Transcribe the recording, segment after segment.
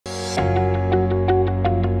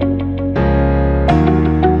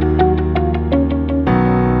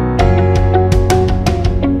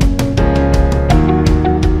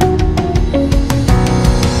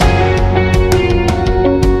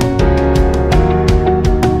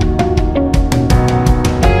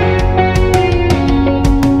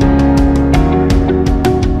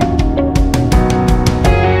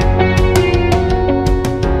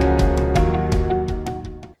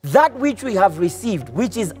That which we have received,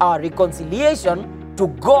 which is our reconciliation to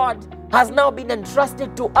God, has now been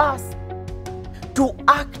entrusted to us to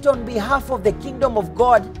act on behalf of the kingdom of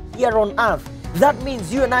God here on earth. That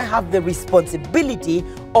means you and I have the responsibility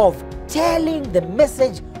of telling the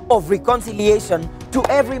message of reconciliation to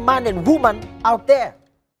every man and woman out there.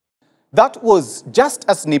 That was just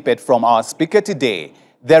a snippet from our speaker today.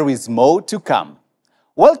 There is more to come.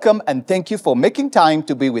 Welcome and thank you for making time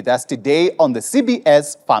to be with us today on the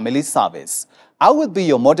CBS Family Service. I will be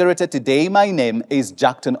your moderator today. My name is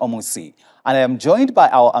Jackton Omusi, and I am joined by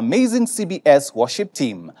our amazing CBS worship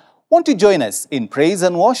team. Want to join us in praise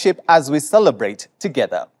and worship as we celebrate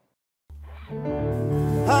together?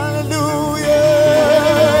 Hallelujah!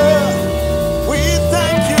 We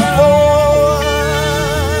thank you, Lord.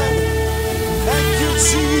 Thank you,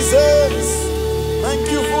 Jesus.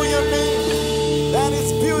 Thank you for your name. That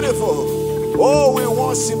is beautiful. Oh, we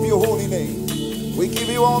worship your holy name. We give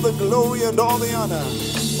you all the glory and all the honor.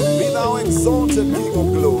 Be thou exalted, King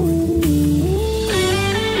of glory.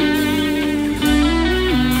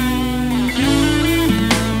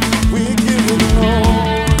 We give you glory.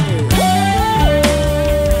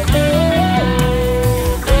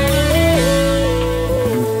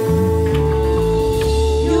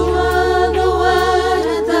 You are the Word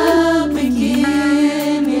at the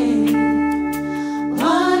beginning,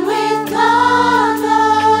 one with God the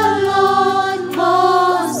Lord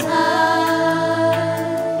Most High.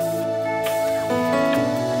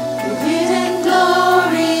 Your hidden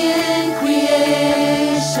glory in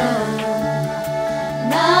creation,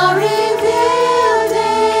 now revealed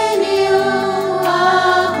in you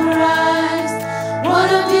are Christ. What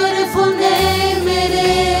a beautiful name it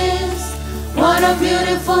is. What a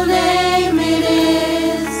beautiful name it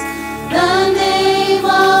is. The name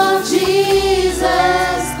of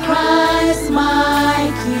Jesus Christ,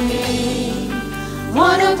 my King.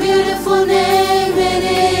 What a beautiful name it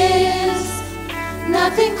is.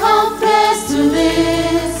 Nothing compares to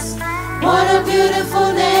this. What a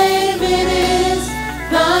beautiful name it is.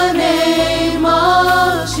 The name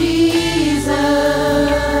of Jesus.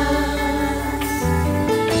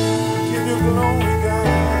 Give you glory, God.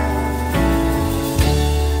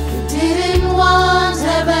 You didn't want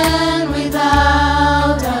heaven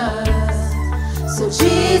without us. So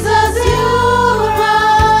Jesus, you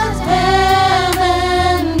brought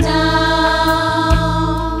heaven down.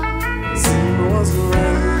 Sin was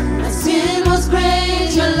great. My sin was great,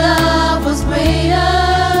 your love was greater.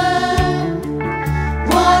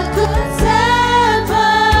 What could separate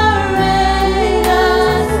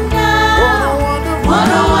us now? What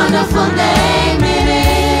a wonderful name it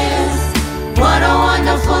is. What a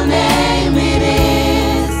wonderful name it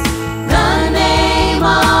is. The name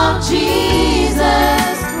of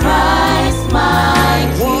Jesus Christ, my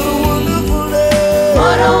King.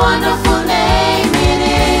 What a wonderful name it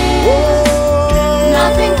is.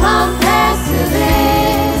 Nothing compares to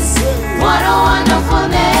this. What a wonderful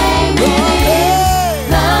name it is.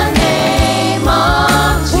 The name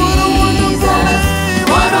of Jesus.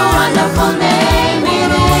 What a wonderful name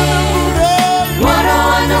it is. What a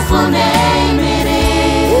wonderful name it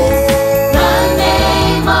is. The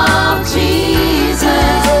name of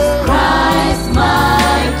Jesus Christ,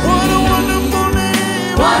 my King.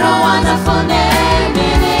 What a wonderful name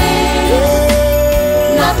it is.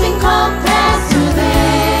 Nothing compares to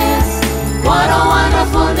this. What a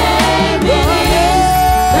wonderful name it is.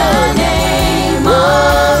 The name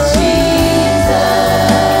of Jesus.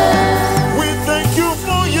 We thank you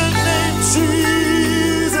for your name,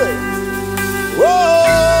 Jesus.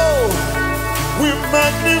 Whoa, we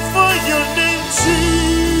magnify your name,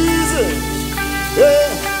 Jesus. Yeah.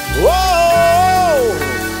 Whoa,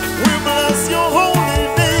 we bless your holy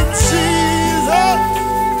name, Jesus.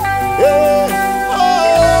 Yeah.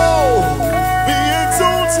 Oh, be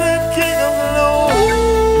exalted, King of glory.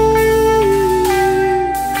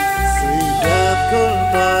 Say death could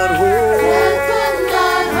not hold. Death could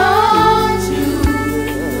not hold you.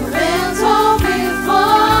 The veil tore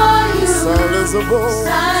before you. Silence of all.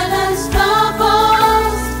 Silence the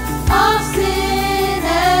boast of sin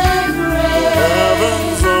and grave.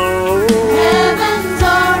 Heavens are roaring. Heavens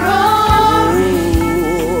are roaring.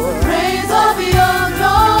 Praise of your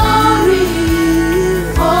glory.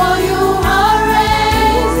 For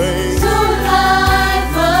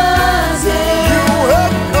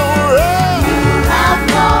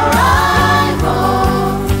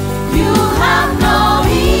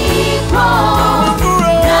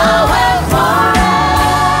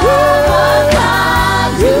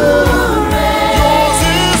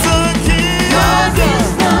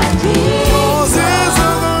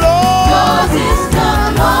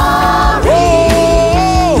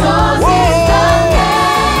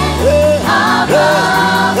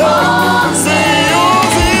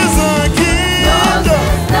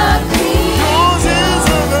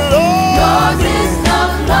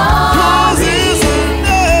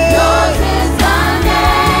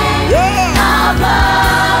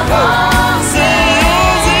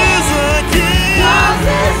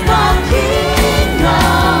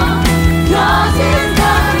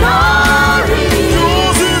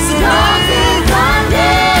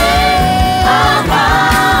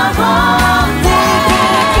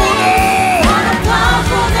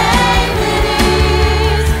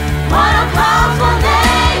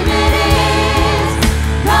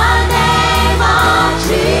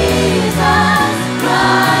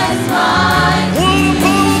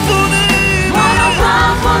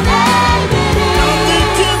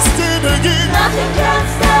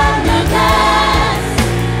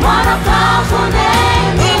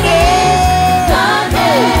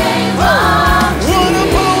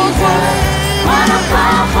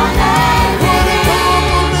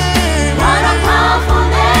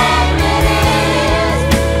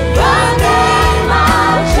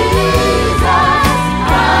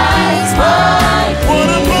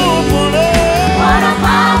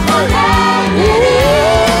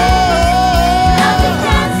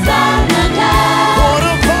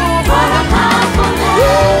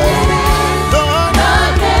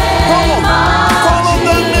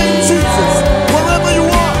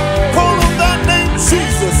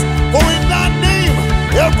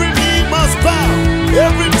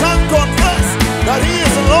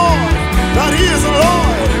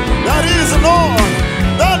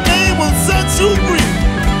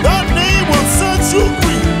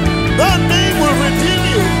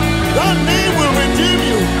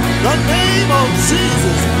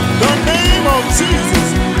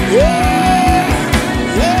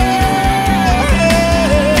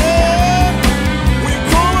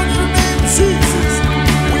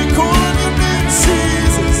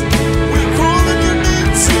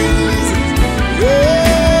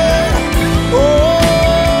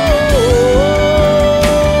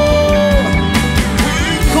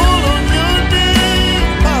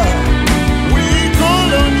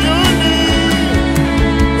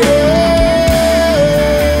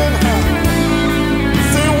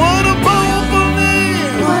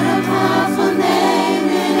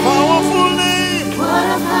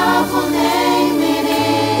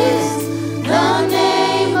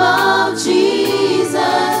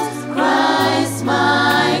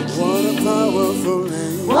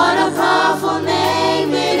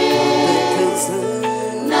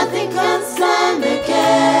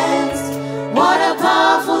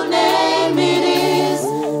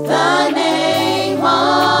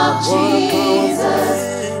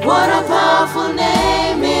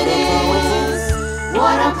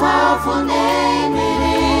powerful name it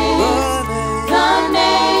is. The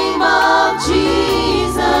name of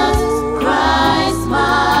Jesus Christ,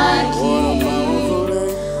 my King.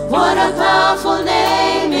 What a powerful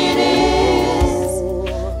name it is.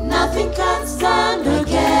 Nothing can stand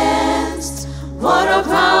against. What a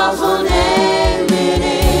powerful name it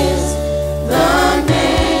is. The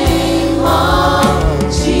name of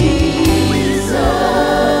Jesus.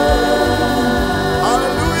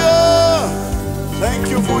 Hallelujah. Thank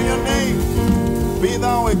you for your name. Be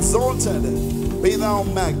thou exalted. Be thou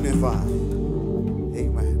magnified.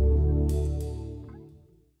 Amen.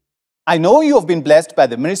 I know you have been blessed by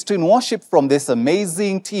the ministry and worship from this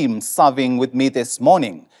amazing team serving with me this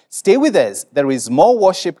morning. Stay with us. There is more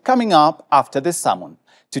worship coming up after this sermon.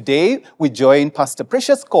 Today, we join Pastor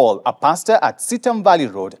Precious Cole, a pastor at CITAM Valley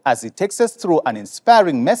Road, as he takes us through an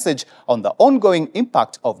inspiring message on the ongoing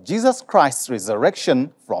impact of Jesus Christ's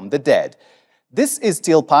resurrection from the dead. This is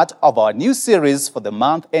still part of our new series for the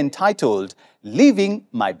month entitled, Living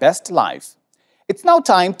My Best Life. It's now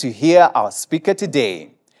time to hear our speaker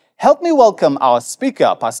today. Help me welcome our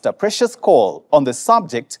speaker, Pastor Precious Cole, on the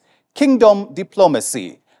subject, Kingdom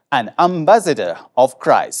Diplomacy, an ambassador of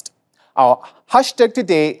Christ. Our hashtag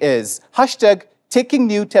today is hashtag taking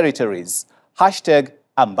new territories, hashtag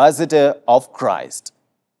ambassador of Christ.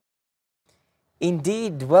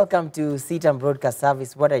 Indeed, welcome to CITAM Broadcast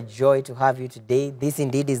Service. What a joy to have you today. This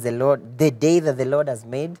indeed is the day that the Lord has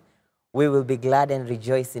made. We will be glad and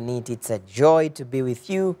rejoice in it. It's a joy to be with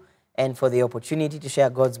you and for the opportunity to share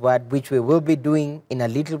God's word, which we will be doing in a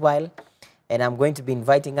little while. And I'm going to be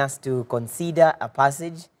inviting us to consider a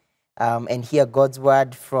passage and hear God's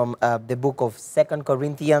word from the book of 2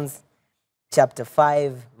 Corinthians, chapter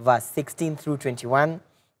 5, verse 16 through 21.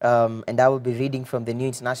 And I will be reading from the New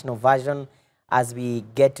International Version as we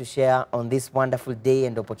get to share on this wonderful day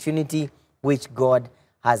and opportunity which God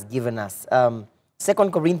has given us. 2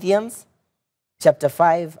 Corinthians, chapter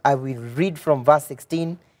 5, I will read from verse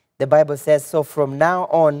 16. The Bible says, "So from now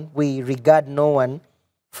on, we regard no one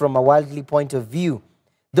from a worldly point of view.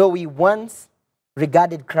 Though we once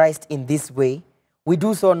regarded Christ in this way, we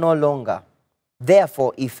do so no longer.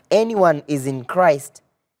 Therefore, if anyone is in Christ,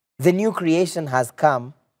 the new creation has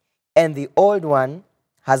come, and the old one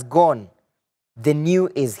has gone. The new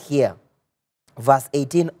is here." Verse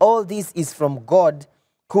 18, "All this is from God,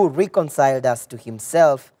 who reconciled us to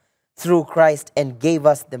himself through Christ and gave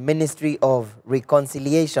us the ministry of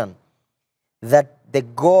reconciliation.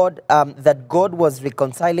 That God was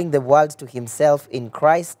reconciling the world to himself in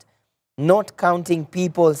Christ, not counting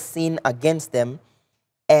people's sin against them,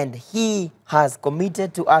 and he has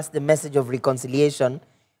committed to us the message of reconciliation.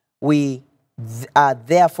 We are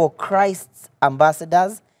therefore Christ's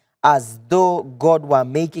ambassadors, as though God were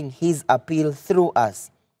making his appeal through us.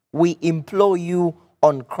 We implore you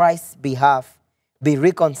on Christ's behalf, be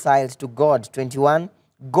reconciled to God." 21,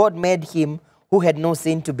 "God made him who had no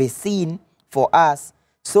sin to be sin for us,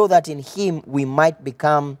 so that in him we might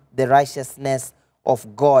become the righteousness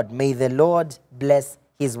of God." May the Lord bless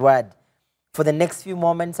his word. For the next few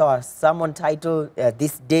moments, our sermon title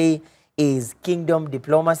this day is Kingdom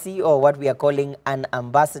Diplomacy, or what we are calling an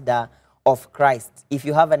ambassador of Christ. If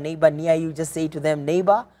you have a neighbor near you, just say to them,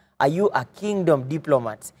 "Neighbor, are you a kingdom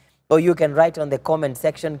diplomat?" Or you can write on the comment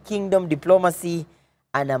section, "Kingdom Diplomacy,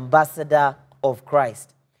 an ambassador of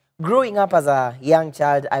Christ." Growing up as a young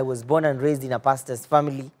child, I was born and raised in a pastor's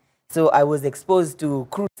family. So I was exposed to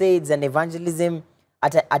crusades and evangelism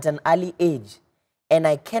at an early age. And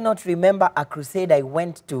I cannot remember a crusade I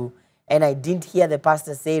went to and I didn't hear the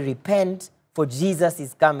pastor say, "Repent, for Jesus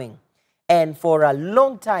is coming." And for a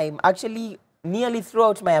long time, actually nearly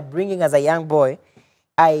throughout my upbringing as a young boy,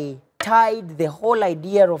 I tied the whole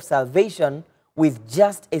idea of salvation with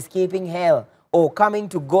just escaping hell or coming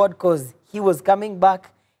to God because he was coming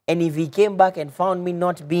back. And if he came back and found me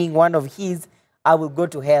not being one of his, I will go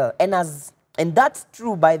to hell. And that's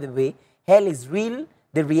true, by the way. Hell is real.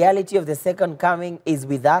 The reality of the second coming is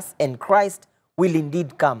with us, and Christ will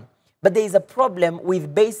indeed come. But there is a problem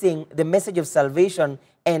with basing the message of salvation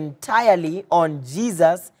entirely on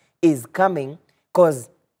Jesus is coming, because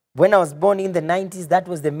when I was born in the 90s, that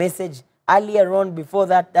was the message. Earlier on, before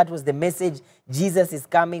that, that was the message, Jesus is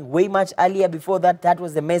coming. Way much earlier before that, that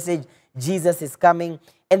was the message, Jesus is coming.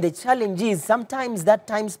 And the challenge is sometimes that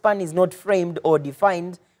time span is not framed or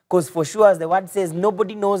defined, because for sure, as the word says,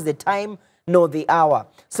 nobody knows the time nor the hour.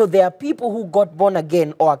 So there are people who got born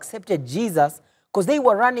again or accepted Jesus because they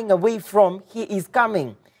were running away from he is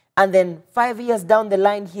coming. And then 5 years down the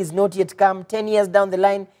line, he's not yet come. 10 years down the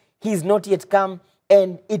line, he's not yet come.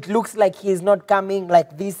 And it looks like he is not coming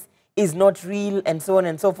like this is not real, and so on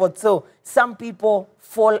and so forth. So some people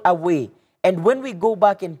fall away. And when we go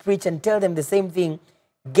back and preach and tell them the same thing,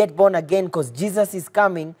 get born again because Jesus is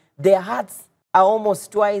coming, their hearts are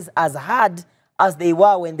almost twice as hard as they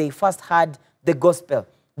were when they first heard the gospel.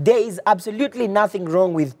 There is absolutely nothing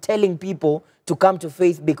wrong with telling people to come to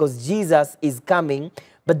faith because Jesus is coming,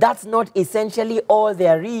 but that's not essentially all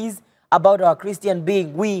there is about our Christian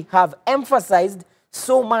being. We have emphasized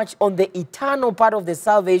so much on the eternal part of the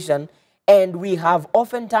salvation, and we have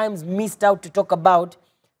oftentimes missed out to talk about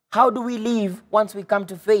how do we live once we come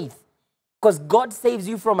to faith. Because God saves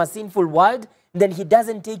you from a sinful world, then he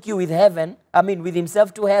doesn't take you with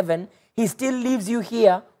himself to heaven. He still leaves you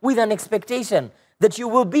here with an expectation that you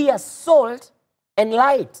will be a salt and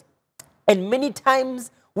light. And many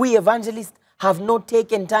times we evangelists have not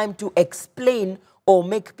taken time to explain or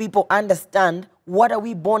make people understand what are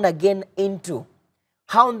we born again into.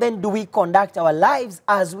 How then do we conduct our lives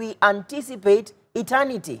as we anticipate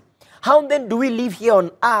eternity? How then do we live here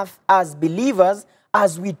on earth as believers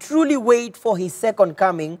as we truly wait for his second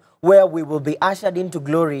coming, where we will be ushered into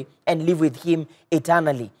glory and live with him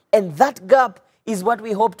eternally? And that gap is what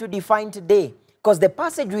we hope to define today, because the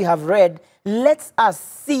passage we have read lets us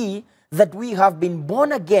see that we have been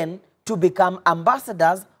born again to become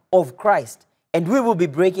ambassadors of Christ. And we will be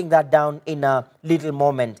breaking that down in a little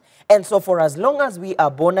moment. And so for as long as we are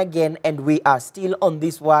born again and we are still on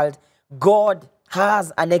this world, God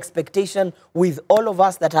has an expectation with all of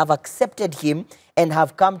us that have accepted him and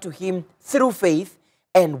have come to him through faith.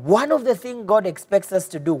 And one of the things God expects us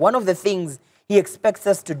to do, one of the things he expects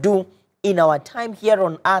us to do in our time here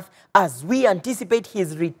on earth as we anticipate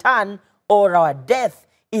his return or our death,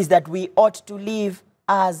 is that we ought to live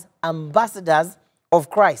as ambassadors of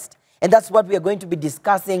Christ. And that's what we are going to be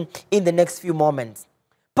discussing in the next few moments.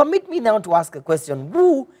 Permit me now to ask a question.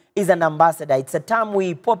 Who is an ambassador? It's a term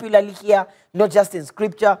we popularly hear, not just in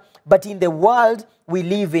scripture, but in the world we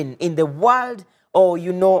live in the world, or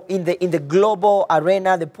in the global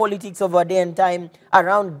arena, the politics of our day and time,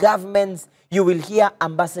 around governments. You will hear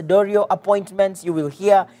ambassadorial appointments. You will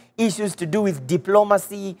hear issues to do with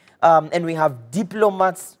diplomacy, and we have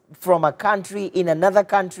diplomats from a country in another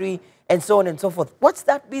country, and so on and so forth. What's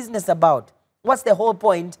that business about? What's the whole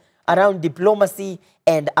point around diplomacy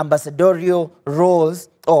and ambassadorial roles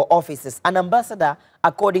or offices? An ambassador,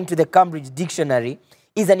 according to the Cambridge Dictionary,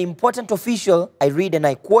 is an important official, I read and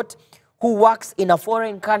I quote, who works in a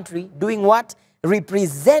foreign country doing what?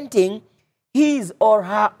 Representing his or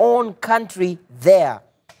her own country there,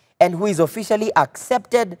 and who is officially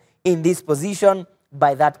accepted in this position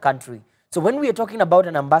by that country. So when we are talking about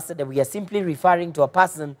an ambassador, we are simply referring to a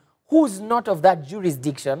person who's not of that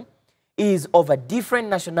jurisdiction, is of a different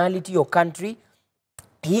nationality or country.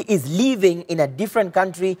 He is living in a different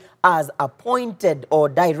country as appointed or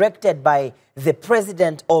directed by the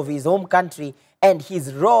president of his home country, and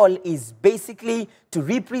his role is basically to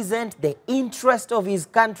represent the interest of his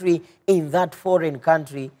country in that foreign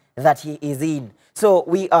country that he is in. So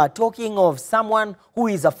we are talking of someone who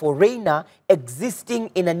is a foreigner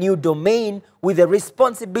existing in a new domain with the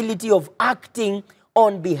responsibility of acting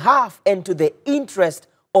on behalf and to the interest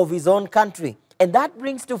of his own country. And that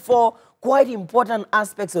brings to fore quite important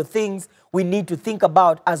aspects of things we need to think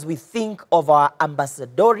about as we think of our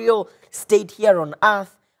ambassadorial state here on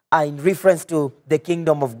earth in reference to the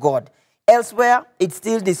kingdom of God. Elsewhere, it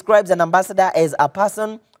still describes an ambassador as a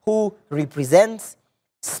person who represents,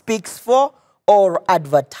 speaks for, or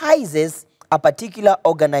advertises a particular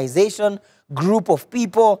organization, group of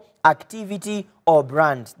people, activity, or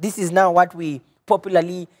brand. This is now what we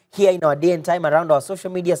popularly hear in our day and time around our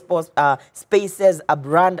social media spaces, a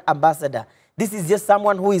brand ambassador. This is just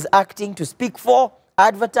someone who is acting to speak for,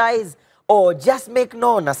 advertise, or just make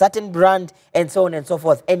known a certain brand, and so on and so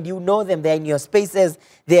forth. And you know them, they're in your spaces,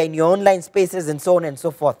 they're in your online spaces, and so on and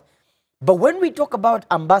so forth. But when we talk about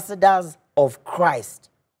ambassadors of Christ,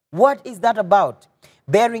 what is that about?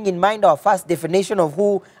 Bearing in mind our first definition of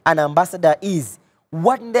who an ambassador is,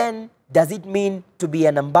 what then does it mean to be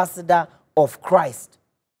an ambassador of Christ?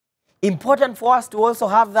 Important for us to also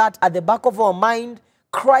have that at the back of our mind.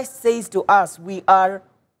 Christ says to us, we are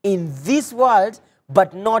in this world,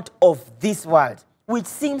 but not of this world, which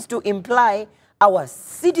seems to imply our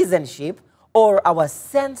citizenship or our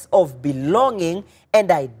sense of belonging and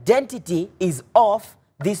identity is of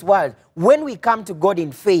this world. When we come to God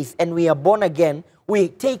in faith and we are born again, we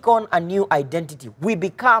take on a new identity. We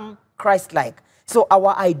become Christ-like. So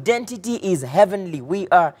our identity is heavenly. We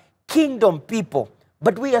are kingdom people,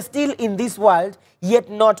 but we are still in this world, yet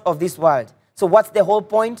not of this world. So what's the whole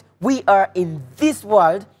point? We are in this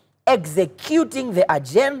world executing the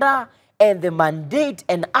agenda and the mandate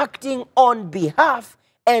and acting on behalf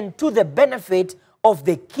and to the benefit of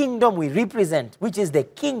the kingdom we represent, which is the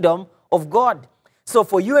kingdom of God. So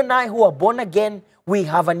for you and I who are born again, we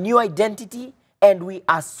have a new identity and we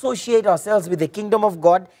associate ourselves with the kingdom of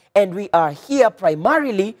God, and we are here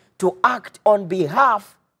primarily to act on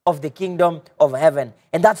behalf of the kingdom of heaven.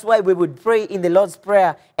 And that's why we would pray in the Lord's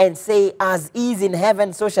Prayer and say, as is in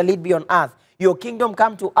heaven, so shall it be on earth. Your kingdom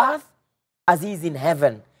come to earth as is in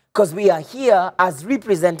heaven. Because we are here as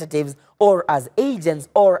representatives or as agents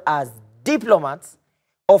or as diplomats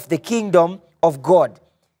of the kingdom of God.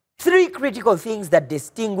 3 critical things that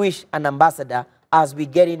distinguish an ambassador as we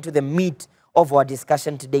get into the meat of our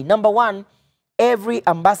discussion today. Number 1, every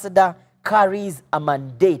ambassador carries a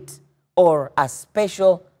mandate or a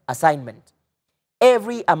special assignment.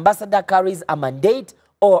 Every ambassador carries a mandate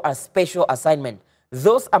or a special assignment.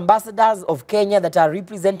 Those ambassadors of Kenya that are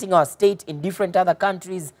representing our state in different other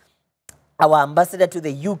countries, our ambassador to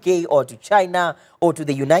the UK or to China or to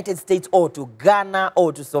the United States or to Ghana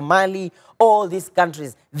or to Somalia, all these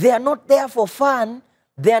countries, they are not there for fun.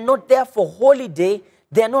 They are not there for holiday.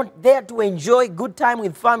 They are not there to enjoy good time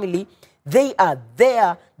with family. They are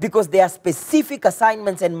there because there are specific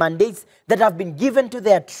assignments and mandates that have been given to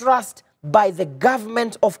their trust by the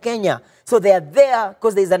government of Kenya. So they are there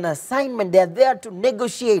because there's an assignment. They are there to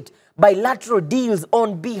negotiate bilateral deals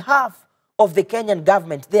on behalf of the Kenyan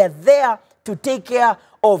government. They are there to take care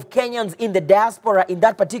of Kenyans in the diaspora in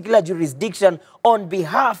that particular jurisdiction on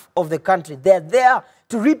behalf of the country. They are there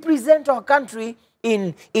to represent our country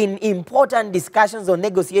in important discussions or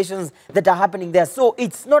negotiations that are happening there. So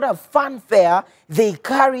it's not a fanfare. They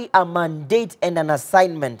carry a mandate and an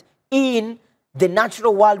assignment in the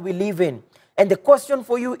natural world we live in. And the question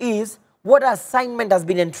for you is, what assignment has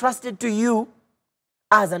been entrusted to you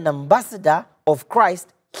as an ambassador of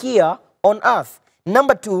Christ here on earth?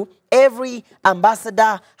 Number 2, every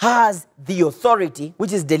ambassador has the authority,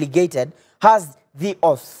 which is delegated, has the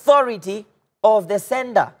authority of the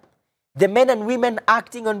sender. The men and women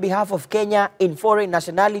acting on behalf of Kenya in foreign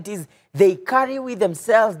nationalities, they carry with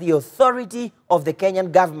themselves the authority of the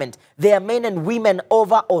Kenyan government. They are men and women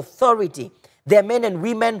over authority. They are men and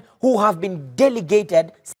women who have been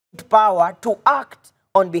delegated power to act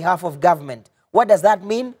on behalf of government. What does that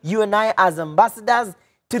mean? You and I, as ambassadors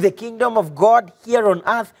to the kingdom of God here on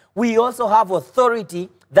earth, we also have authority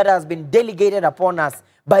that has been delegated upon us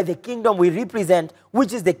by the kingdom we represent,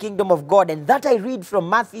 which is the kingdom of God. And that I read from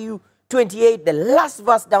Matthew 28, the last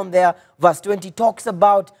verse down there, verse 20, talks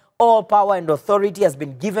about all power and authority has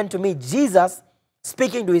been given to me. Jesus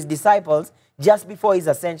speaking to his disciples just before his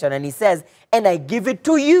ascension, and he says, and I give it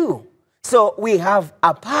to you. So we have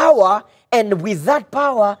a power, and with that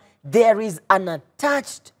power, there is an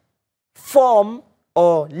attached form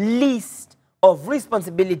or list of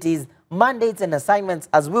responsibilities, mandates, and assignments,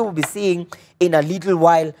 as we will be seeing in a little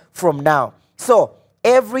while from now. So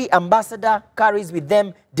every ambassador carries with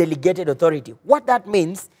them delegated authority. What that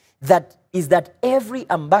means is that every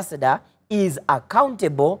ambassador is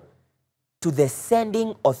accountable to the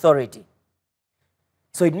sending authority.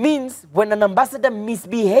 So it means when an ambassador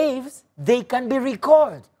misbehaves, they can be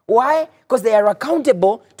recalled. Why? Because they are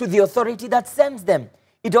accountable to the authority that sends them.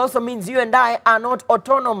 It also means you and I are not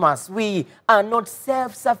autonomous. We are not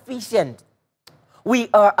self-sufficient. We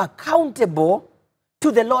are accountable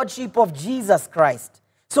to the Lordship of Jesus Christ.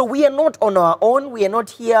 So we are not on our own. We are not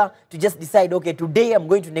here to just decide, okay, today I'm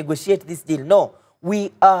going to negotiate this deal. No,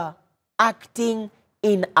 we are acting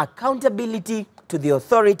in accountability to the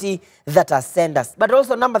authority that has sent us. But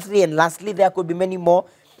also number 3, and lastly, there could be many more.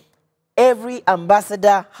 Every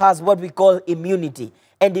ambassador has what we call immunity.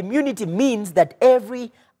 And immunity means that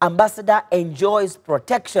every ambassador enjoys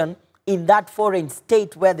protection in that foreign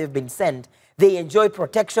state where they've been sent. They enjoy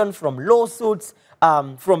protection from lawsuits,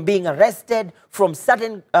 from being arrested, from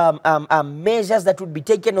certain measures that would be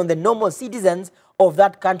taken on the normal citizens of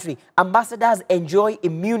that country. Ambassadors enjoy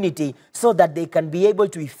immunity so that they can be able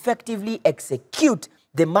to effectively execute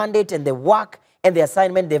the mandate and the work and the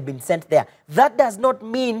assignment they've been sent there. That does not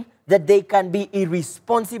mean that they can be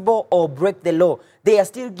irresponsible or break the law. They are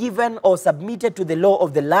still given or submitted to the law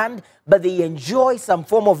of the land, but they enjoy some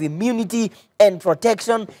form of immunity and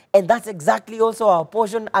protection, and that's exactly also our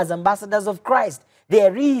portion as ambassadors of Christ.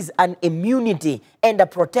 There is an immunity and a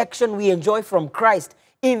protection we enjoy from Christ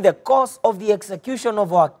in the course of the execution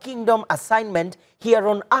of our kingdom assignment here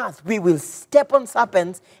on earth. We will step on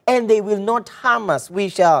serpents and they will not harm us. We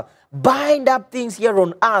shall bind up things here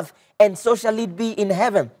on earth, and so shall it be in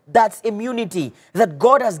heaven. That's immunity, that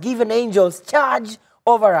God has given angels charge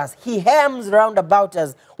over us. He hems round about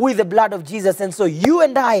us with the blood of Jesus. And so you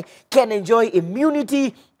and I can enjoy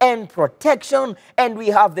immunity and protection, and we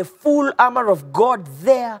have the full armor of God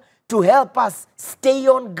there to help us stay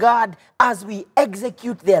on guard as we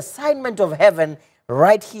execute the assignment of heaven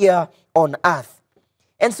right here on earth.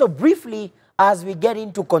 And so briefly, as we get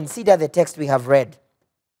into consider the text we have read,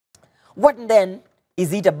 what then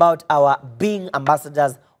is it about our being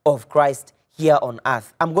ambassadors of Christ here on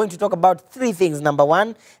earth? I'm going to talk about three things. Number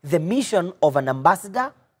one, the mission of an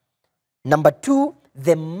ambassador. Number two,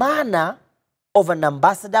 the manner of an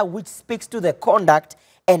ambassador, which speaks to the conduct.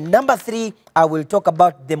 And number three, I will talk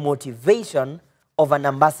about the motivation of an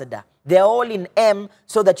ambassador. They're all in M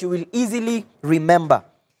so that you will easily remember.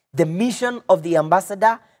 The mission of the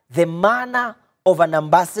ambassador, the manner of an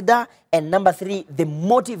ambassador, and number three, the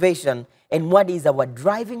motivation and what is our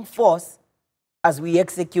driving force as we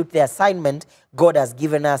execute the assignment God has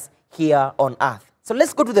given us here on earth. So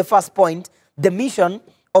let's go to the first point, the mission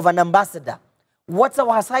of an ambassador. What's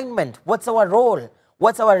our assignment? What's our role?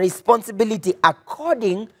 What's our responsibility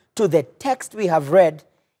according to the text we have read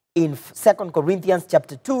in 2 Corinthians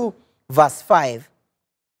chapter 2, verse 5.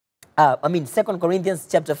 2 Corinthians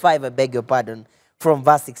chapter 5, I beg your pardon, from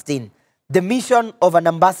verse 16. The mission of an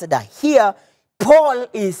ambassador. Here, Paul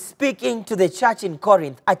is speaking to the church in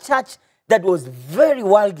Corinth, a church that was very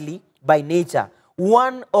worldly by nature.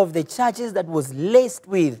 One of the churches that was laced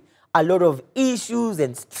with a lot of issues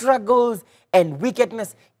and struggles and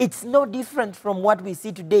wickedness. It's no different from what we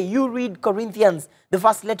see today. You read Corinthians, the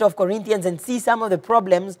first letter of Corinthians, and see some of the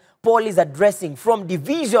problems Paul is addressing, from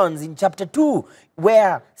divisions in chapter 2,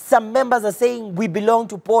 where some members are saying we belong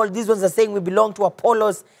to Paul, these ones are saying we belong to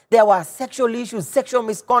Apollos. There were sexual issues, sexual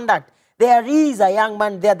misconduct. There is a young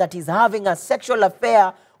man there that is having a sexual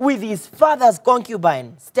affair with his father's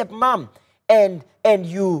concubine, stepmom. And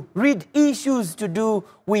you read issues to do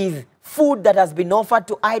with food that has been offered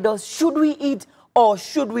to idols. Should we eat or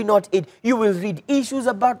should we not eat? You will read issues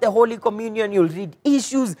about the Holy Communion. You'll read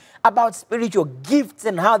issues about spiritual gifts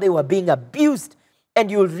and how they were being abused.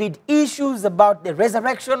 And you'll read issues about the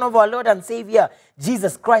resurrection of our Lord and Savior,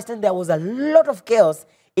 Jesus Christ. And there was a lot of chaos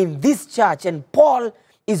in this church. And Paul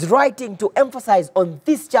is writing to emphasize on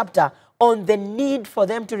this chapter on the need for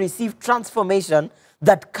them to receive transformation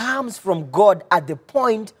that comes from God at the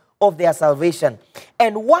point of their salvation.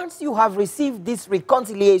 And once you have received this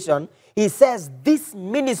reconciliation, he says this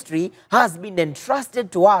ministry has been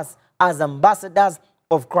entrusted to us as ambassadors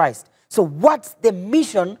of Christ. So what's the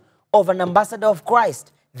mission of an ambassador of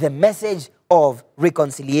Christ? The message of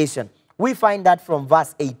reconciliation. We find that from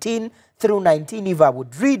verse 18 through 19. If I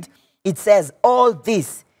would read, it says, all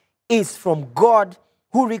this is from God,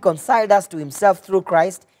 who reconciled us to himself through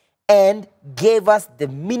Christ and gave us the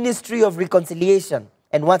ministry of reconciliation.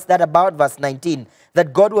 And what's that about? Verse 19.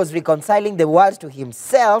 That God was reconciling the world to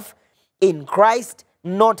himself in Christ,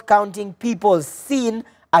 not counting people's sin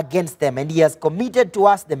against them. And he has committed to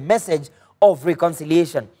us the message of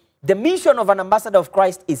reconciliation. The mission of an ambassador of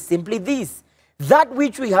Christ is simply this. That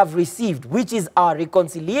which we have received, which is our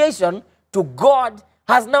reconciliation to God,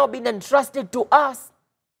 has now been entrusted to us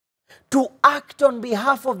to act on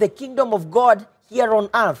behalf of the kingdom of God here on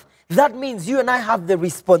earth. That means you and I have the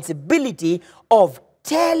responsibility of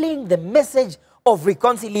telling the message of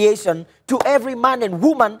reconciliation to every man and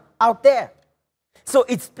woman out there. So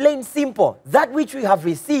it's plain simple. That which we have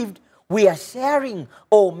received, we are sharing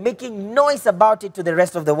or making noise about it to the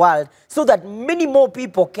rest of the world so that many more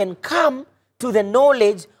people can come to the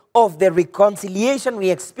knowledge of the reconciliation we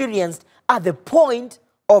experienced at the point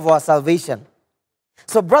of our salvation.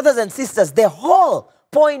 So brothers and sisters, the whole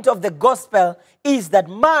point of the gospel is that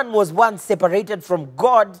man was once separated from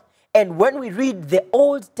God. And when we read the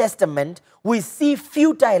Old Testament, we see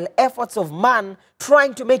futile efforts of man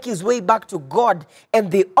trying to make his way back to God. And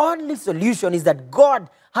the only solution is that God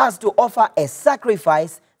has to offer a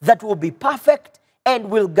sacrifice that will be perfect and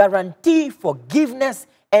will guarantee forgiveness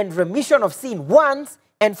and remission of sin once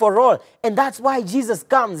and for all. And that's why Jesus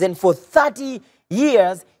comes, and for 30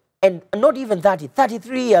 years, and not even 30,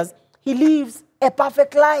 33 years, he lives a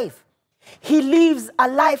perfect life. He lives a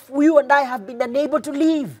life you and I have been unable to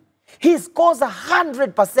live. He scores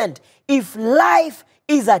 100%. If life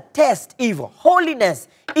is a test, if holiness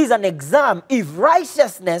is an exam, if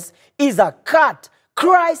righteousness is a cut,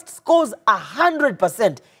 Christ scores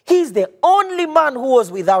 100%. He's the only man who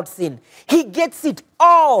was without sin. He gets it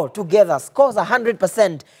all together, scores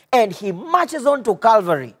 100%, and he marches on to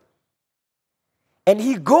Calvary. And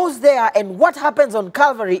he goes there, and what happens on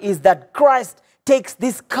Calvary is that Christ takes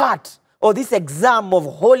this cut or this exam of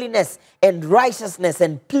holiness and righteousness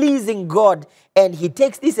and pleasing God, and he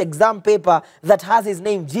takes this exam paper that has his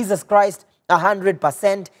name, Jesus Christ,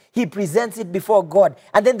 100%. He presents it before God.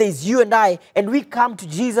 And then there's you and I, and we come to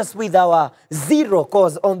Jesus with our 0,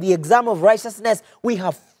 because on the exam of righteousness, we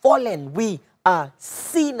have fallen. We are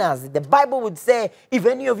sinners. The Bible would say, if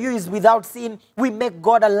any of you is without sin, we make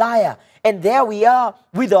God a liar. And there we are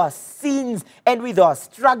with our sins and with our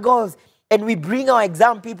struggles, and we bring our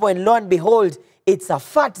exam people, and lo and behold, it's a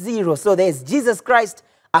fat 0. So there's Jesus Christ,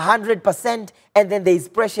 100%, and then there's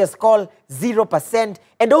Precious called 0%,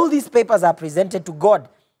 and all these papers are presented to God.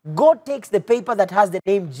 God takes the paper that has the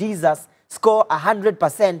name Jesus, score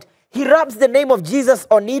 100%. He rubs the name of Jesus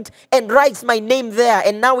on it and writes my name there,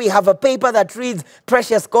 and now we have a paper that reads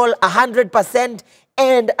Precious call 100%,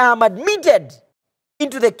 and I'm admitted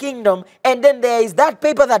into the kingdom. And then there is that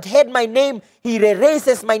paper that had my name. He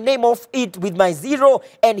erases my name off it with my 0,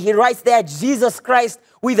 and he writes there Jesus Christ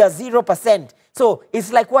with a 0%. So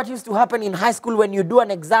it's like what used to happen in high school when you do an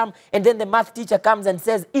exam, and then the math teacher comes and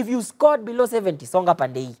says, if you scored below 70, songa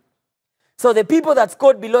pandei. So the people that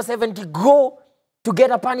scored below 70 go to get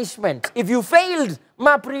a punishment. If you failed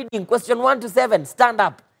map reading, question 1 to 7, stand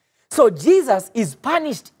up. So Jesus is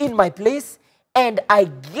punished in my place, and I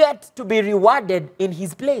get to be rewarded in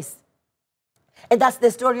his place. And that's the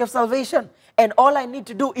story of salvation. And all I need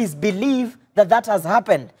to do is believe that that has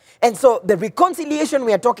happened. And so the reconciliation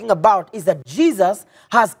we are talking about is that Jesus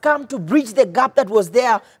has come to bridge the gap that was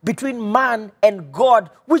there between man and God,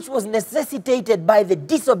 which was necessitated by the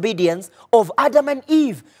disobedience of Adam and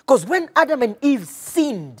Eve. Because when Adam and Eve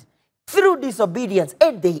sinned through disobedience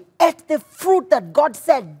and they ate the fruit that God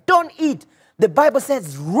said, don't eat, the Bible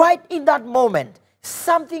says right in that moment,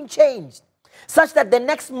 something changed. Such that the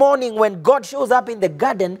next morning when God shows up in the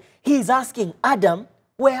garden, he's asking Adam,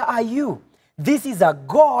 where are you? This is a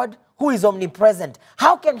God who is omnipresent.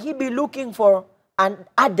 How can he be looking for an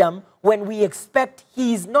Adam when we expect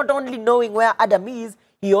he is not only knowing where Adam is,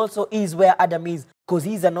 he also is where Adam is, because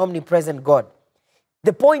he's an omnipresent God.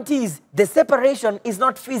 The point is, the separation is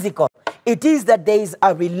not physical. It is that there is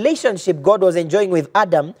a relationship God was enjoying with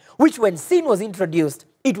Adam, which when sin was introduced,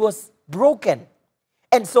 it was broken.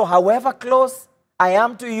 And so however close I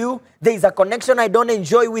am to you, there is a connection I don't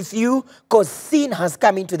enjoy with you, because sin has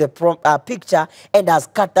come into the picture and has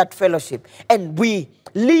cut that fellowship. And we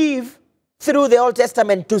live through the Old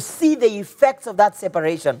Testament to see the effects of that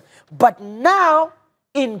separation. But now,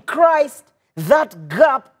 in Christ, that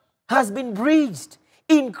gap has been bridged.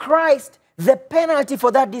 In Christ, the penalty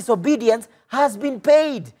for that disobedience has been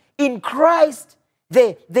paid. In Christ,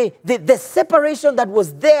 the separation that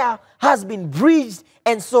was there has been bridged.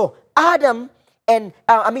 And so Adam and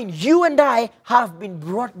you and I have been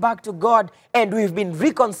brought back to God, and we've been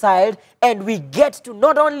reconciled, and we get to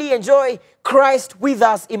not only enjoy Christ with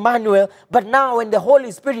us, Emmanuel, but now when the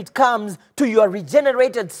Holy Spirit comes to your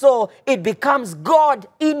regenerated soul, it becomes God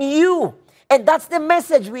in you. And that's the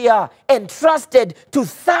message we are entrusted to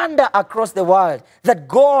thunder across the world, that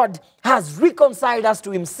God has reconciled us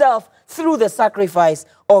to himself through the sacrifice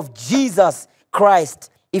of Jesus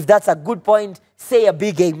Christ. If that's a good point, say a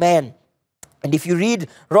big amen. And if you read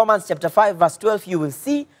Romans chapter 5, verse 12, you will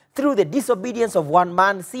see through the disobedience of one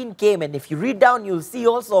man, sin came. And if you read down, you'll see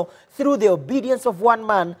also through the obedience of one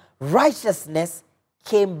man, righteousness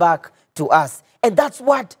came back to us. And that's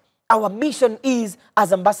what our mission is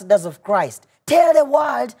as ambassadors of Christ. Tell the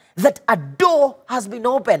world that a door has been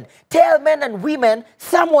opened. Tell men and women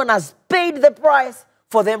someone has paid the price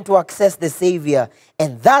for them to access the Savior.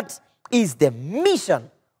 And that is the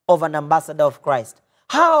mission of an ambassador of Christ.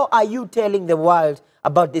 How are you telling the world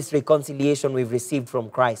about this reconciliation we've received from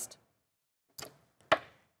Christ?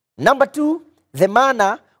 Number 2, the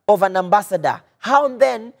manner of an ambassador. How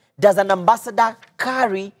then does an ambassador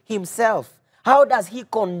carry himself? How does he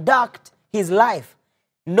conduct his life?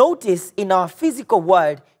 Notice in our physical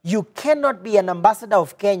world, you cannot be an ambassador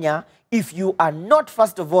of Kenya if you are not,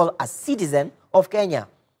 first of all, a citizen of Kenya.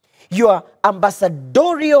 Your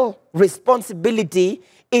ambassadorial responsibility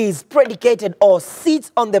is predicated or sits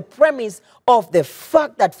on the premise of the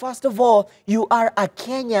fact that, first of all, you are a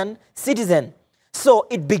Kenyan citizen. So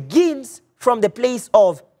it begins from the place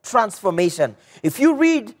of transformation. If you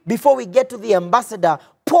read, before we get to the ambassador,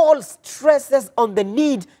 Paul stresses on the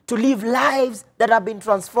need to live lives that have been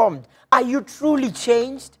transformed. Are you truly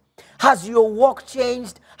changed? Has your walk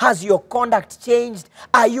changed? Has your conduct changed?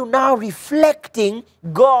 Are you now reflecting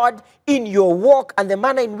God in your walk and the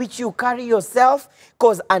manner in which you carry yourself?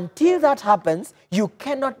 Because until that happens, you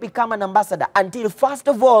cannot become an ambassador. Until, first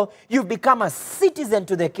of all, you've become a citizen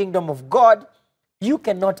to the kingdom of God, you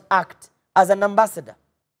cannot act as an ambassador.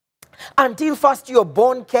 Until first you're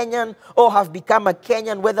born Kenyan or have become a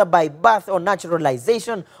Kenyan, whether by birth or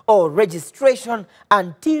naturalization or registration,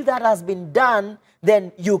 until that has been done,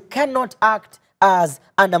 then you cannot act as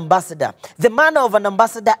an ambassador. The manner of an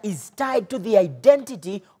ambassador is tied to the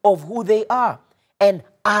identity of who they are. And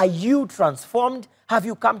are you transformed? Have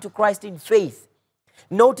you come to Christ in faith?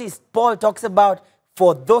 Notice Paul talks about,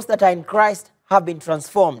 for those that are in Christ have been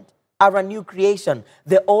transformed, are a new creation.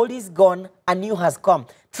 The old is gone, a new has come.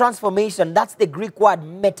 Transformation, that's the Greek word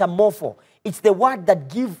metamorpho. It's the word that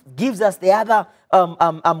gives us the other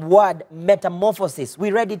word, metamorphosis.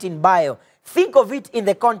 We read it in bio. Think of it in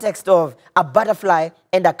the context of a butterfly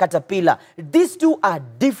and a caterpillar. These two are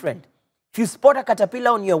different. If you spot a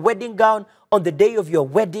caterpillar on your wedding gown on the day of your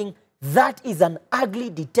wedding, that is an ugly,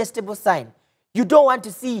 detestable sign. You don't want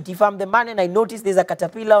to see it. If I'm the man and I notice there's a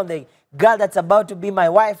caterpillar on the girl that's about to be my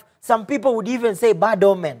wife, some people would even say, bad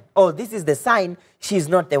omen. Oh, this is the sign she's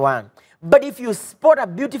not the one. But if you spot a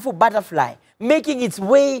beautiful butterfly making its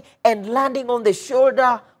way and landing on the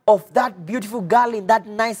shoulder of that beautiful girl in that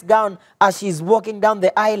nice gown as she's walking down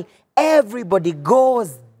the aisle, everybody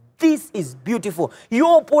goes, this is beautiful. You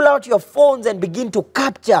all pull out your phones and begin to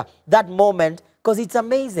capture that moment because it's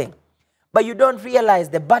amazing. But you don't realize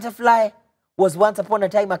the butterfly was once upon a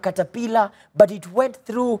time a caterpillar, but it went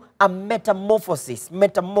through a metamorphosis,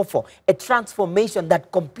 a transformation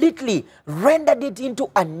that completely rendered it into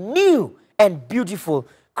a new and beautiful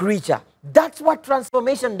creature. That's what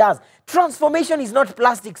transformation does. Transformation is not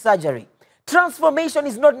plastic surgery. Transformation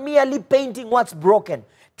is not merely painting what's broken.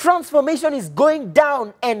 Transformation is going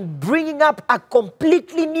down and bringing up a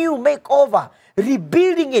completely new makeover,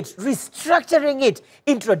 rebuilding it, restructuring it,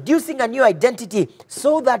 introducing a new identity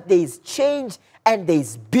so that there is change and there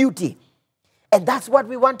is beauty. And that's what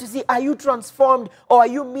we want to see. Are you transformed, or are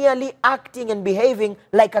you merely acting and behaving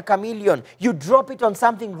like a chameleon? You drop it on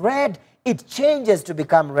something red, it changes to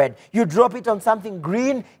become red. You drop it on something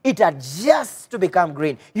green, it adjusts to become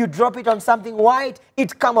green. You drop it on something white,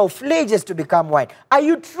 it camouflages to become white. Are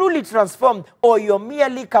you truly transformed, or you're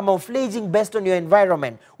merely camouflaging based on your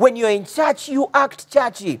environment? When you're in church, you act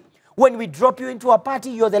churchy. When we drop you into a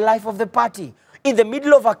party, you're the life of the party. In the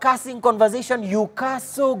middle of a cursing conversation, you curse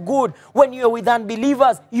so good. When you're with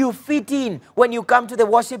unbelievers, you fit in. When you come to the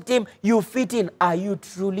worship team, you fit in. Are you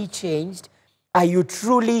truly changed? Are you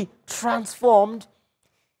truly transformed?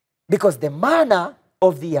 Because the manner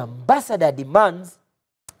of the ambassador demands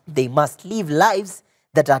they must live lives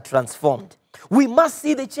that are transformed. We must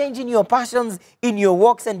see the change in your passions, in your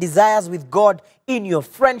walks and desires with God, in your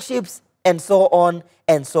friendships, and so on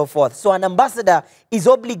and so forth. So an ambassador is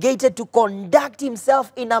obligated to conduct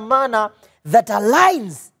himself in a manner that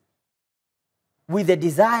aligns with the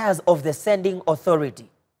desires of the sending authority.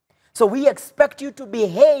 So we expect you to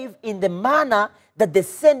behave in the manner that the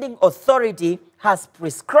sending authority has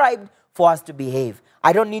prescribed for us to behave.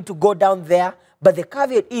 I don't need to go down there, but the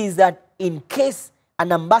caveat is that in case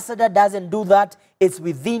an ambassador doesn't do that, it's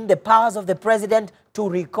within the powers of the president to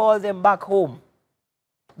recall them back home.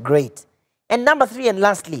 Great. And number 3, and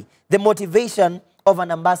lastly, the motivation of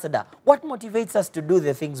an ambassador. What motivates us to do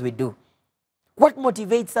the things we do? What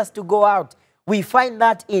motivates us to go out? We find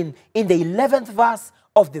that in the 11th verse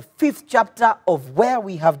of the 5th chapter of where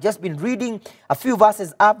we have just been reading a few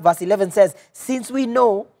verses up. Verse 11 says, since we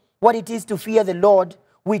know what it is to fear the Lord,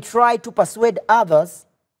 we try to persuade others.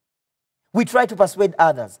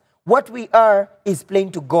 What we are is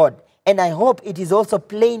plain to God, and I hope it is also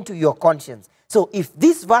plain to your conscience. So if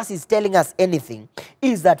this verse is telling us anything,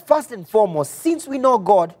 is that first and foremost, since we know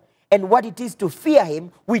God and what it is to fear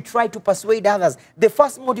him, we try to persuade others. The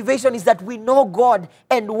first motivation is that we know God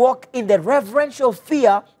and walk in the reverential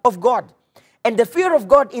fear of God. And the fear of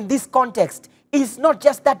God in this context is not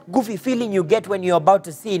just that goofy feeling you get when you're about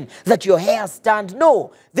to sin, that your hair stands.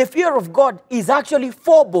 No, the fear of God is actually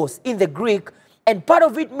phobos in the Greek, and part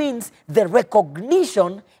of it means the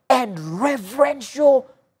recognition and reverential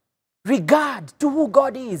regard to who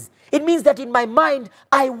God is. It means that in my mind,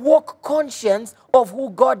 I walk conscious of who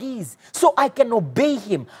God is. So I can obey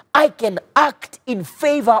him. I can act in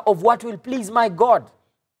favor of what will please my God.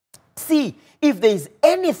 See, if there is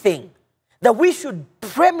anything that we should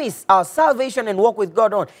premise our salvation and walk with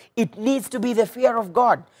God on, it needs to be the fear of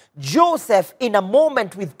God. Joseph, in a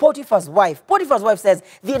moment with Potiphar's wife says,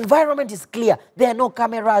 the environment is clear. There are no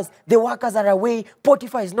cameras. The workers are away.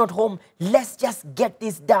 Potiphar is not home. Let's just get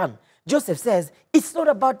this done. Joseph says, it's not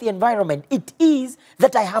about the environment. It is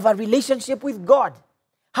that I have a relationship with God.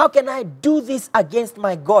 How can I do this against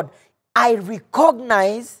my God? I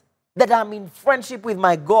recognize that I'm in friendship with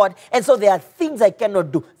my God, and so there are things I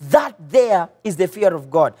cannot do. That there is the fear of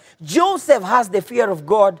God. Joseph has the fear of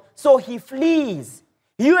God, so he flees.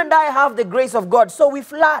 You and I have the grace of God, so we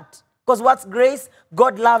flirt. Because what's grace?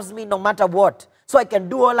 God loves me no matter what. So I can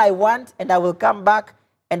do all I want, and I will come back,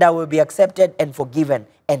 and I will be accepted and forgiven.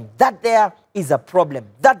 And that there is a problem.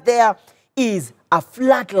 That there is a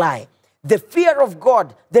flat lie. The fear of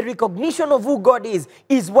God, the recognition of who God is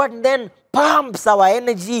what then pumps our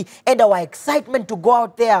energy and our excitement to go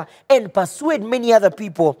out there and persuade many other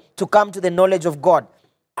people to come to the knowledge of God.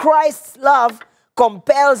 Christ's love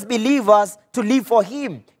compels believers to live for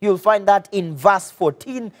him. You'll find that in verse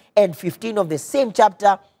 14 and 15 of the same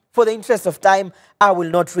chapter. For the interest of time, I will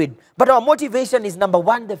not read. But our motivation is, number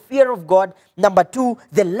one, the fear of God. Number two,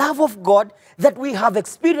 the love of God, that we have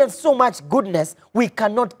experienced so much goodness, we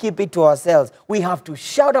cannot keep it to ourselves. We have to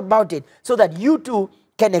shout about it so that you too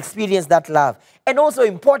can experience that love. And also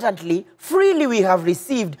importantly, freely we have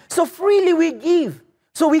received, so freely we give.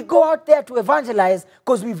 So we go out there to evangelize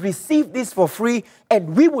because we've received this for free,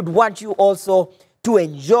 and we would want you also to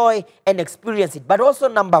enjoy and experience it. But also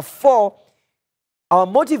number four, our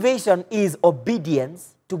motivation is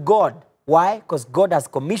obedience to God. Why? Because God has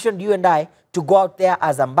commissioned you and I to go out there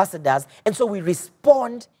as ambassadors, and so we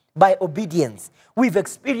respond by obedience. We've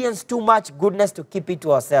experienced too much goodness to keep it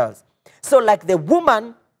to ourselves. So like the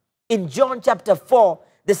woman in John chapter 4,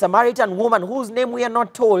 the Samaritan woman whose name we are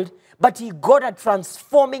not told, but he got a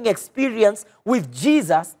transforming experience with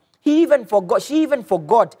Jesus. She even forgot she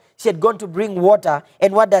had gone to bring water.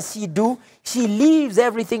 And what does she do? She leaves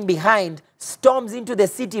everything behind, storms into the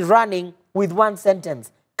city running with one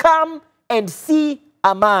sentence: come and see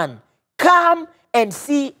a man. Come and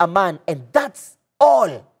see a man. And that's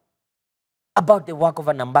all about the work of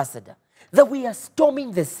an ambassador. That we are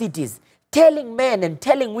storming the cities, telling men and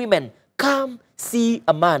telling women, come see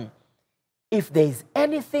a man. If there is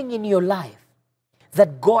anything in your life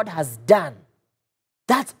that God has done,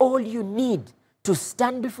 that's all you need to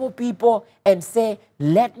stand before people and say,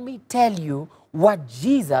 let me tell you what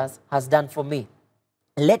Jesus has done for me.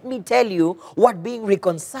 Let me tell you what being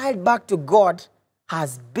reconciled back to God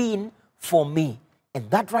has been for me. And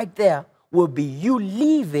that right there will be you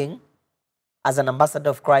living as an ambassador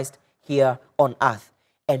of Christ here on earth.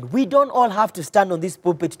 And we don't all have to stand on this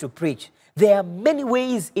pulpit to preach. There are many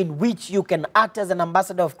ways in which you can act as an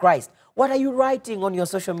ambassador of Christ. What are you writing on your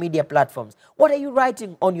social media platforms? What are you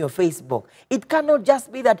writing on your Facebook? It cannot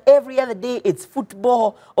just be that every other day it's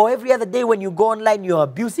football, or every other day when you go online you're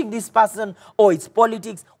abusing this person, or it's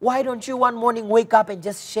politics. Why don't you one morning wake up and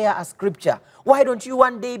just share a scripture? Why don't you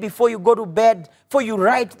one day before you go to bed, before you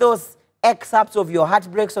write those excerpts of your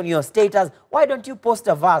heartbreaks on your status, why don't you post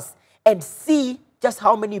a verse and see just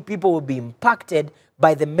how many people will be impacted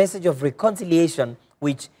by the message of reconciliation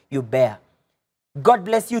which you bear? God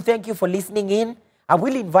bless you. Thank you for listening in. I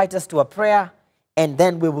will invite us to a prayer, and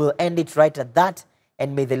then we will end it right at that.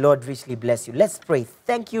 And may the Lord richly bless you. Let's pray.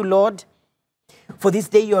 Thank you, Lord, for this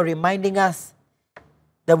day. You are reminding us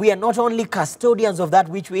that we are not only custodians of that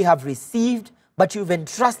which we have received, but you've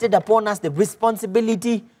entrusted upon us the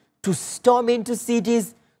responsibility to storm into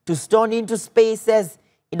cities, to storm into spaces,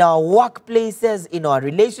 in our workplaces, in our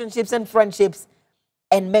relationships and friendships,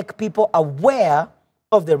 and make people aware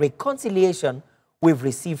of the reconciliation we've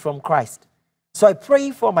received from Christ. So I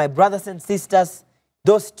pray for my brothers and sisters,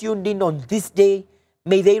 those tuned in on this day,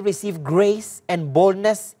 may they receive grace and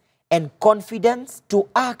boldness and confidence to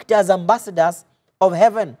act as ambassadors of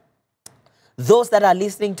heaven. Those that are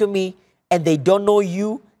listening to me and they don't know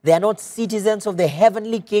you, they are not citizens of the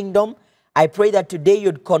heavenly kingdom, I pray that today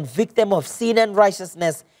you'd convict them of sin and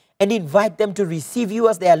righteousness and invite them to receive you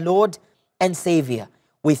as their Lord and Savior.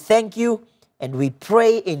 We thank you and we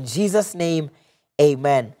pray in Jesus' name,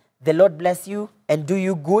 amen. The Lord bless you and do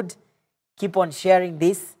you good. Keep on sharing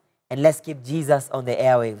this, and let's keep Jesus on the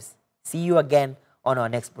airwaves. See you again on our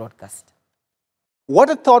next broadcast. What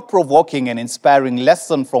a thought-provoking and inspiring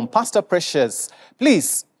lesson from Pastor Precious.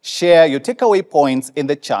 Please share your takeaway points in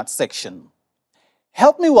the chat section.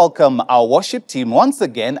 Help me welcome our worship team once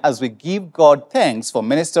again as we give God thanks for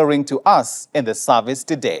ministering to us in the service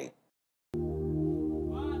today.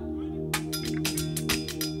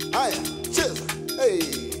 Hiya, cheers. Hey,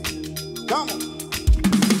 come on.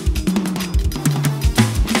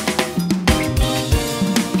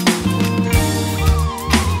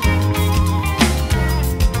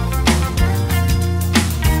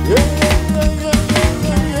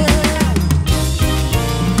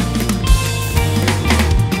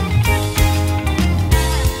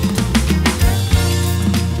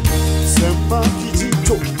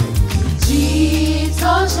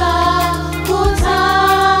 Jitosha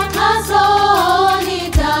kutaka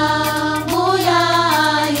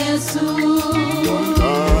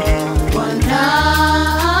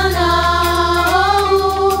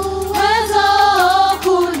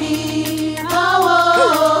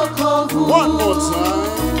more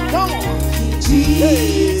time. Come on.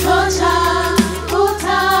 Kijito cha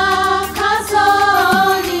utakaso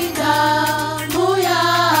ni damu ya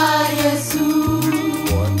Yesu.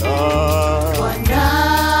 Bwana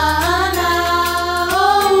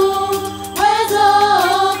anao uwezo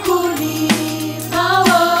kunipa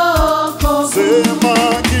wokovu. Sema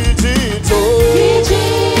kijito.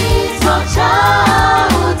 Kijito cha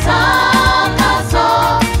utakaso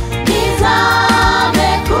nizame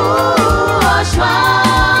kuoshwa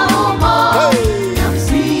humo na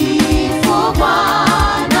msifu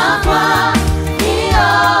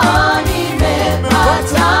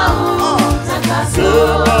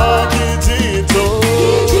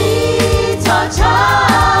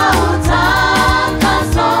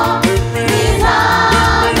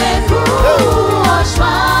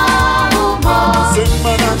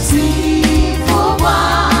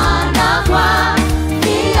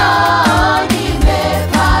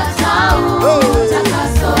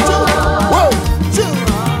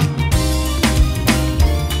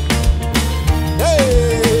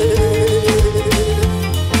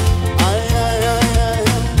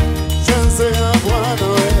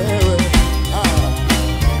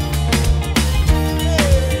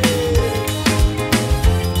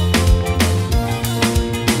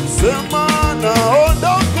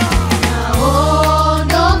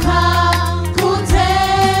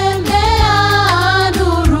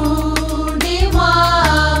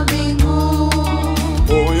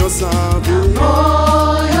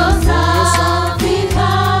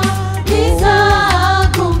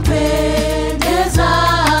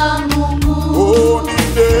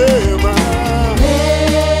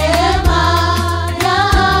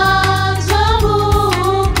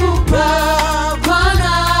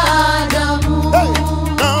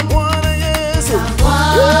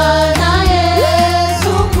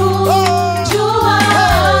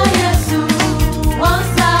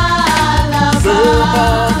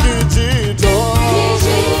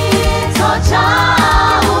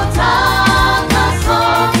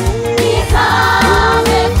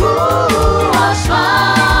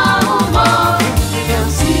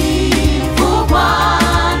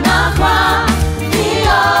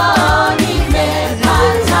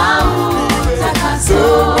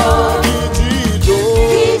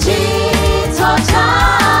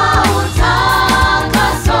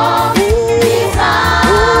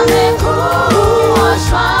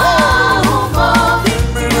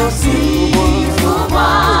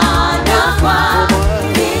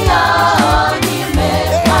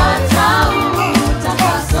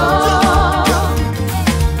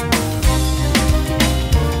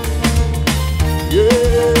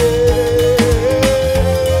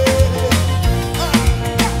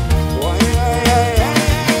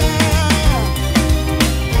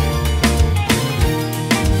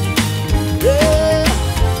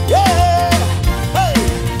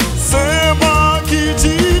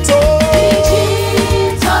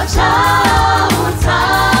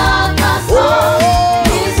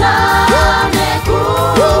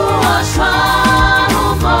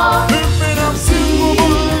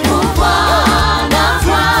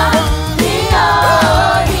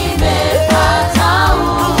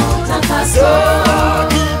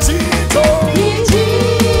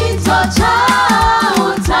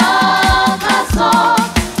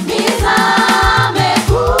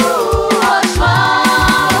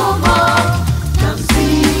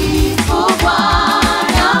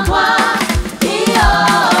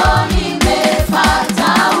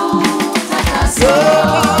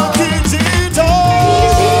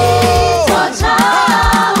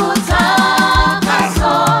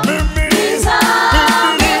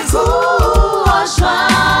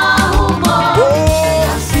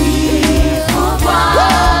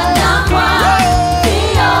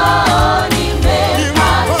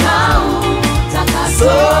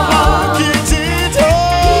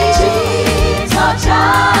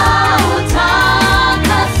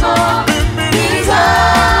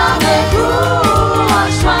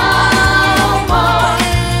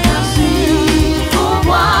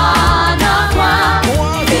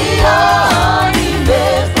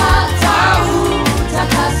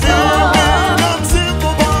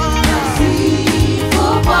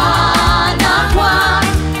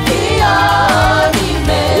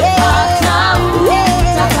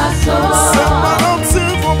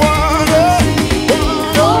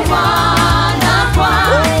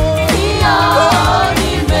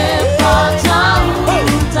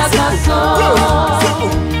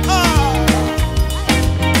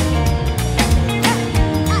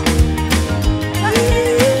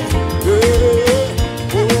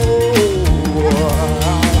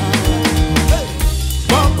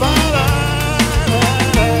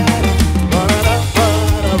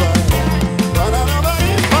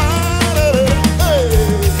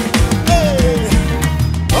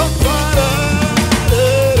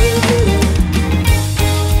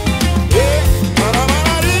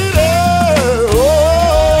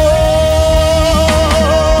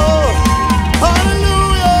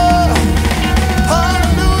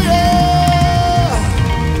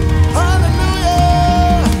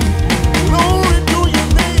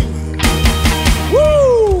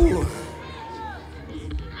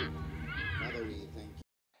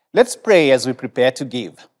Let's pray as we prepare to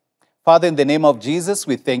give. Father, in the name of Jesus,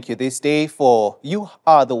 we thank you this day, for you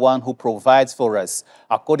are the one who provides for us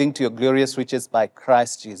according to your glorious riches by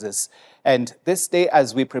Christ Jesus. And this day,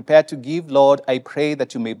 as we prepare to give, Lord, I pray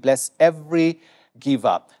that you may bless every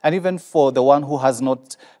giver. And even for the one who has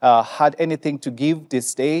not had anything to give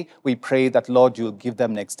this day, we pray that, Lord, you'll give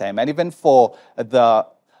them next time. And even for the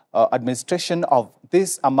administration of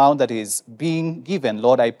this amount that is being given,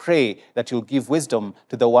 Lord, I pray that you'll give wisdom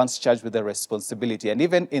to the ones charged with the responsibility. And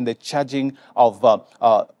even in the charging of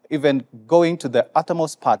even going to the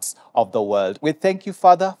uttermost parts of the world. We thank you,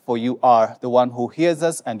 Father, for you are the one who hears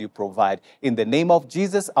us and you provide. In the name of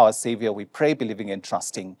Jesus, our Savior, we pray, believing and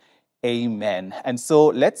trusting. Amen. And so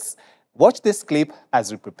let's watch this clip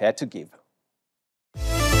as we prepare to give.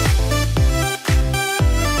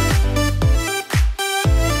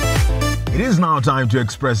 It is now time to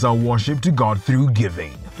express our worship to God through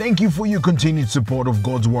giving. Thank you for your continued support of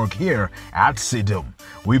God's work here at CITAM.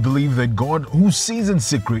 We believe that God, who sees in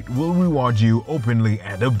secret, will reward you openly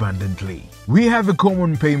and abundantly. We have a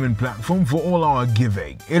common payment platform for all our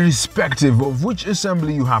giving, irrespective of which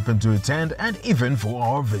assembly you happen to attend, and even for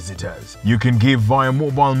our visitors. You can give via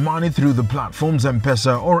mobile money through the platform's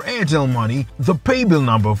M-Pesa or Airtel Money. The pay bill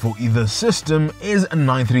number for either system is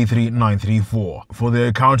 933934. For the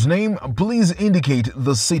account name, please indicate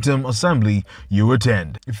the CITAM assembly you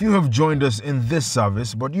attend. If you have joined us in this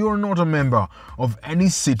service but you are not a member of any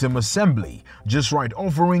CITAM assembly, just write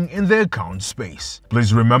offering in the account space.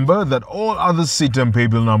 Please remember that all other CITAM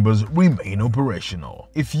paybill numbers remain operational.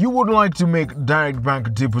 If you would like to make direct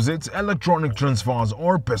bank deposits, electronic transfers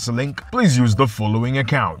or PesaLink, please use the following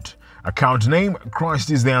account. Account name,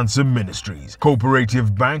 Christ is the Answer Ministries.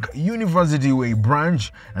 Cooperative Bank, University Way Branch,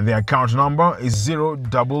 and the account number is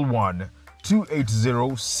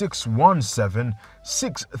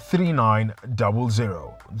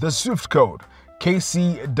 011-280-617-63900. The SWIFT code,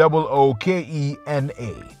 KCOOKENA.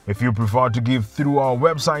 If you prefer to give through our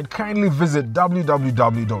website, kindly visit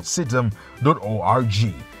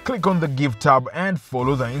www.citam.org. Click on the Give tab and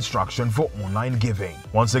follow the instruction for online giving.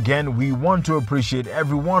 Once again, we want to appreciate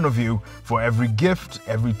every one of you for every gift,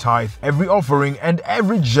 every tithe, every offering, and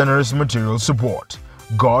every generous material support.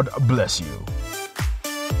 God bless you.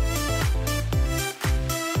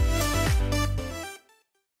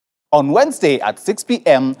 On Wednesday at 6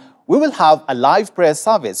 p.m., we will have a live prayer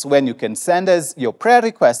service when you can send us your prayer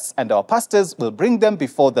requests and our pastors will bring them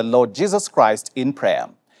before the Lord Jesus Christ in prayer.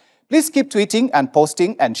 Please keep tweeting and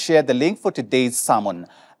posting and share the link for today's sermon.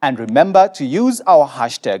 And remember to use our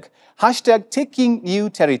hashtag Taking New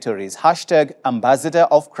Territories, Ambassador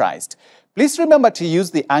of Christ. Please remember to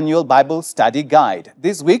use the annual Bible study guide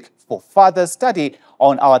this week for further study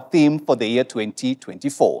on our theme for the year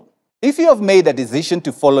 2024. If you have made a decision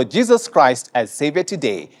to follow Jesus Christ as Savior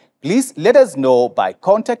today, please let us know by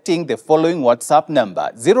contacting the following WhatsApp number,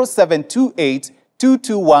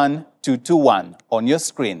 0728-221-221 on your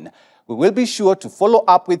screen. We will be sure to follow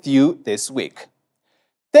up with you this week.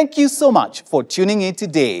 Thank you so much for tuning in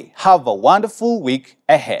today. Have a wonderful week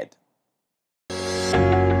ahead.